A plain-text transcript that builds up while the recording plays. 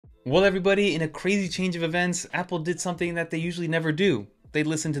Well, everybody, in a crazy change of events, Apple did something that they usually never do. They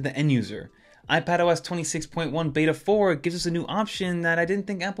listened to the end user. iPadOS 26.1 Beta 4 gives us a new option that I didn't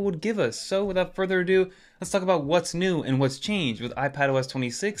think Apple would give us. So without further ado, let's talk about what's new and what's changed with iPadOS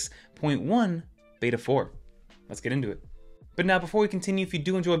 26.1 Beta 4. Let's get into it. But now, before we continue, if you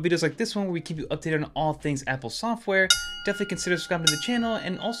do enjoy videos like this one where we keep you updated on all things Apple software, definitely consider subscribing to the channel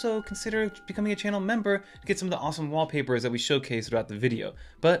and also consider becoming a channel member to get some of the awesome wallpapers that we showcase throughout the video.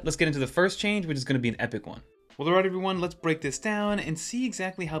 But let's get into the first change, which is going to be an epic one. Well, alright everyone, let's break this down and see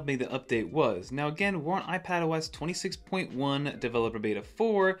exactly how big the update was. Now again, we're on iPadOS 26.1 Developer Beta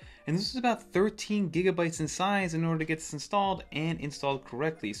 4, and this is about 13 gigabytes in size in order to get this installed and installed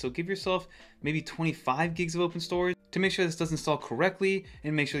correctly. So give yourself maybe 25 gigs of open storage to make sure this does install correctly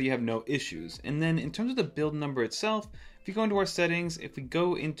and make sure that you have no issues. And then in terms of the build number itself, if you go into our settings, if we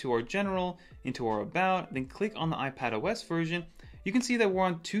go into our general, into our about, then click on the iPadOS version, you can see that we're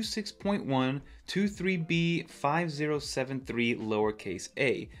on 26.1 23B 5073 lowercase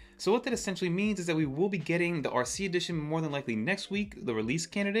a. So what that essentially means is that we will be getting the RC edition more than likely next week, the release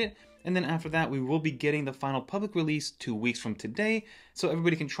candidate, and then after that we will be getting the final public release 2 weeks from today, so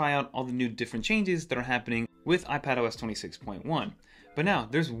everybody can try out all the new different changes that are happening with iPadOS 26.1. But now,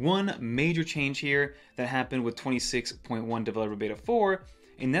 there's one major change here that happened with 26.1 Developer Beta 4,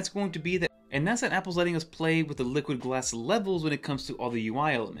 and that's going to be that Apple's letting us play with the liquid glass levels when it comes to all the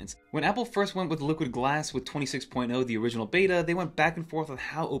UI elements. When Apple first went with liquid glass with 26.0, the original beta, they went back and forth on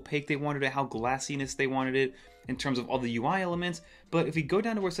how opaque they wanted it, how glassiness they wanted it in terms of all the UI elements. But if we go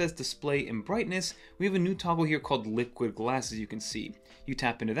down to where it says display and brightness, we have a new toggle here called liquid glass, as you can see. You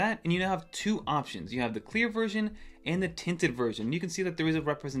tap into that and you now have two options. You have the clear version and the tinted version. You can see that there is a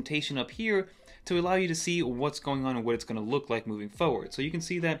representation up here to allow you to see what's going on and what it's going to look like moving forward. So you can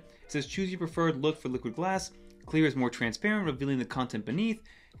see that it says choose your preferred look for liquid glass. Clear is more transparent, revealing the content beneath.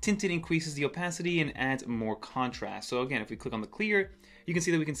 Tinted increases the opacity and adds more contrast. So again, if we click on the clear, you can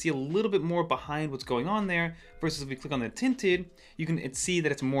see that we can see a little bit more behind what's going on there, versus if we click on the tinted, you can see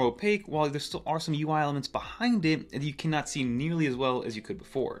that it's more opaque, while there still are some UI elements behind it that you cannot see nearly as well as you could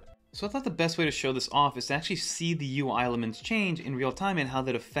before. So I thought the best way to show this off is to actually see the UI elements change in real time and how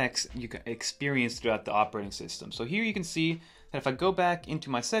that affects your experience throughout the operating system. So here you can see that if I go back into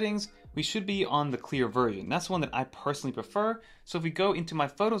my settings, we should be on the clear version. That's the one that I personally prefer. So if we go into my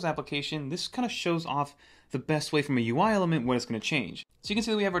Photos application, this kind of shows off the best way from a UI element when it's going to change. So you can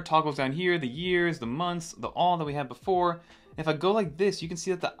see that we have our toggles down here, the years, the months, the all that we had before. If I go like this, you can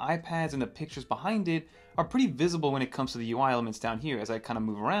see that the iPads and the pictures behind it are pretty visible when it comes to the UI elements down here. As I kind of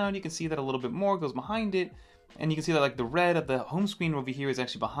move around, you can see that a little bit more goes behind it, and you can see that like the red of the home screen over here is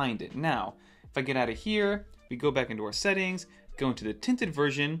actually behind it. Now, if I get out of here, we go back into our settings, go into the tinted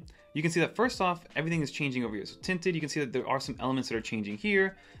version, you can see that first off, everything is changing over here. So tinted, you can see that there are some elements that are changing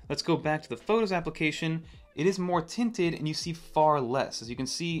here. Let's go back to the Photos application. It is more tinted and you see far less. As you can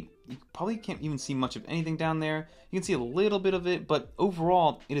see, you probably can't even see much of anything down there. You can see a little bit of it, but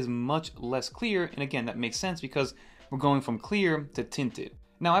overall it is much less clear. And again, that makes sense because we're going from clear to tinted.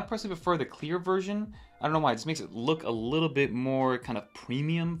 Now, I personally prefer the clear version. I don't know why, it just makes it look a little bit more kind of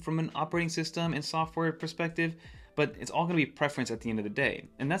premium from an operating system and software perspective, but it's all gonna be preference at the end of the day.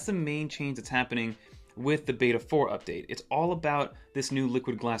 And that's the main change that's happening with the Beta 4 update. It's all about this new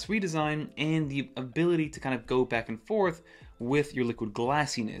liquid glass redesign and the ability to kind of go back and forth with your liquid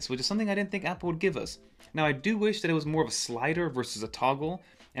glassiness, which is something I didn't think Apple would give us. Now, I do wish that it was more of a slider versus a toggle,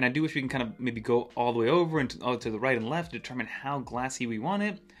 and I do wish we can kind of maybe go all the way over and to the right and left to determine how glassy we want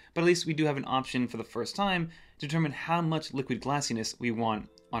it, but at least we do have an option for the first time to determine how much liquid glassiness we want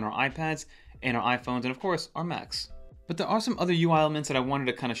on our iPads and our iPhones and of course our Macs. But there are some other UI elements that I wanted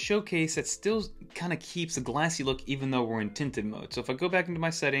to kind of showcase that still kind of keeps a glassy look even though we're in tinted mode. So if I go back into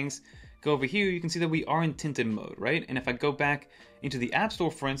my settings, go over here, you can see that we are in tinted mode, right? And if I go back into the App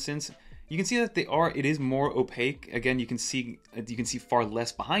Store, for instance, you can see that it is more opaque. Again, you can see far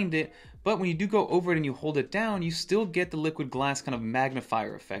less behind it, but when you do go over it and you hold it down, you still get the liquid glass kind of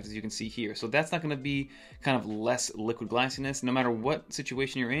magnifier effect, as you can see here. So that's not going to be kind of less liquid glassiness. No matter what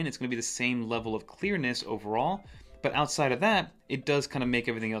situation you're in, it's going to be the same level of clearness overall. But outside of that, it does kind of make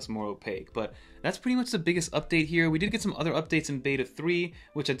everything else more opaque. But that's pretty much the biggest update here. We did get some other updates in Beta 3,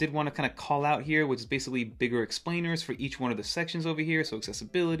 which I did want to kind of call out here, which is basically bigger explainers for each one of the sections over here. So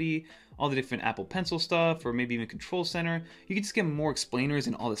accessibility, all the different Apple Pencil stuff, or maybe even Control Center. You can just get more explainers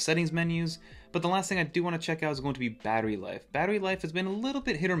in all the settings menus. But the last thing I do want to check out is going to be battery life. Battery life has been a little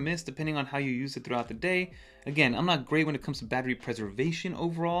bit hit or miss depending on how you use it throughout the day. Again, I'm not great when it comes to battery preservation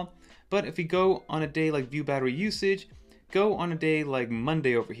overall. But if we go on a day like view battery usage, go on a day like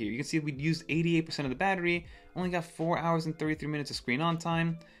Monday over here. You can see we used 88% of the battery, only got 4 hours and 33 minutes of screen on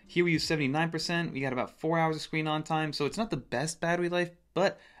time. Here we use 79%, we got about 4 hours of screen on time, so it's not the best battery life,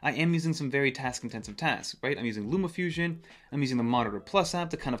 but I am using some very task-intensive tasks, right? I'm using LumaFusion, I'm using the Monitor Plus app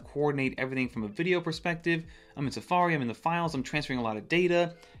to kind of coordinate everything from a video perspective. I'm in Safari, I'm in the files, I'm transferring a lot of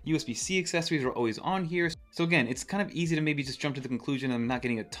data. USB-C accessories are always on here. So again, it's kind of easy to maybe just jump to the conclusion I'm not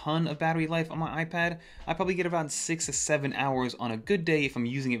getting a ton of battery life on my iPad. I probably get around 6 to 7 hours on a good day if I'm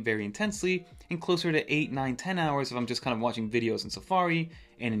using it very intensely, and closer to 8, 9, 10 hours if I'm just kind of watching videos in Safari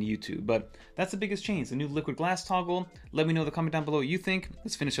and in YouTube. But that's the biggest change, the new liquid glass toggle. Let me know in the comment down below what you think.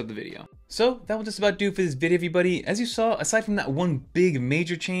 Let's finish up the video. So that will just about do it for this video, everybody. As you saw, aside from that one big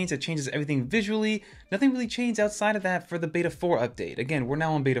major change that changes everything visually, nothing really changed outside of that for the beta 4 update. Again, we're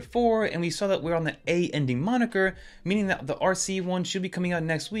now on beta 4, and we saw that we're on the A ending moniker, meaning that the RC one should be coming out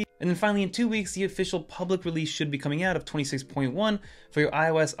next week. And then finally in 2 weeks, the official public release should be coming out of 26.1 for your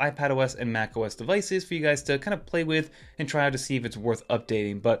iOS, iPadOS, and macOS devices for you guys to kind of play with and try out to see if it's worth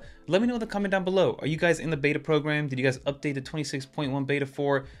updating. But let me know in the comment down below. Are you guys in the beta program? Did you guys update the 26.1 beta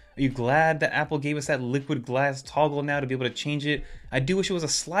 4? Are you glad that Apple gave us that liquid glass toggle now to be able to change it? I do wish it was a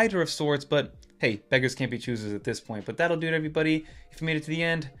slider of sorts, but hey, beggars can't be choosers at this point. But that'll do it, everybody. If you made it to the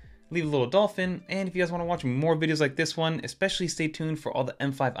end, leave a little dolphin, and if you guys want to watch more videos like this one, especially stay tuned for all the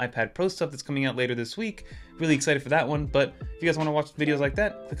M5 iPad Pro stuff that's coming out later this week. Really excited for that one, but if you guys want to watch videos like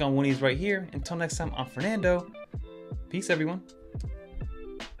that, click on one of these right here. Until next time, I'm Fernando. Peace, everyone.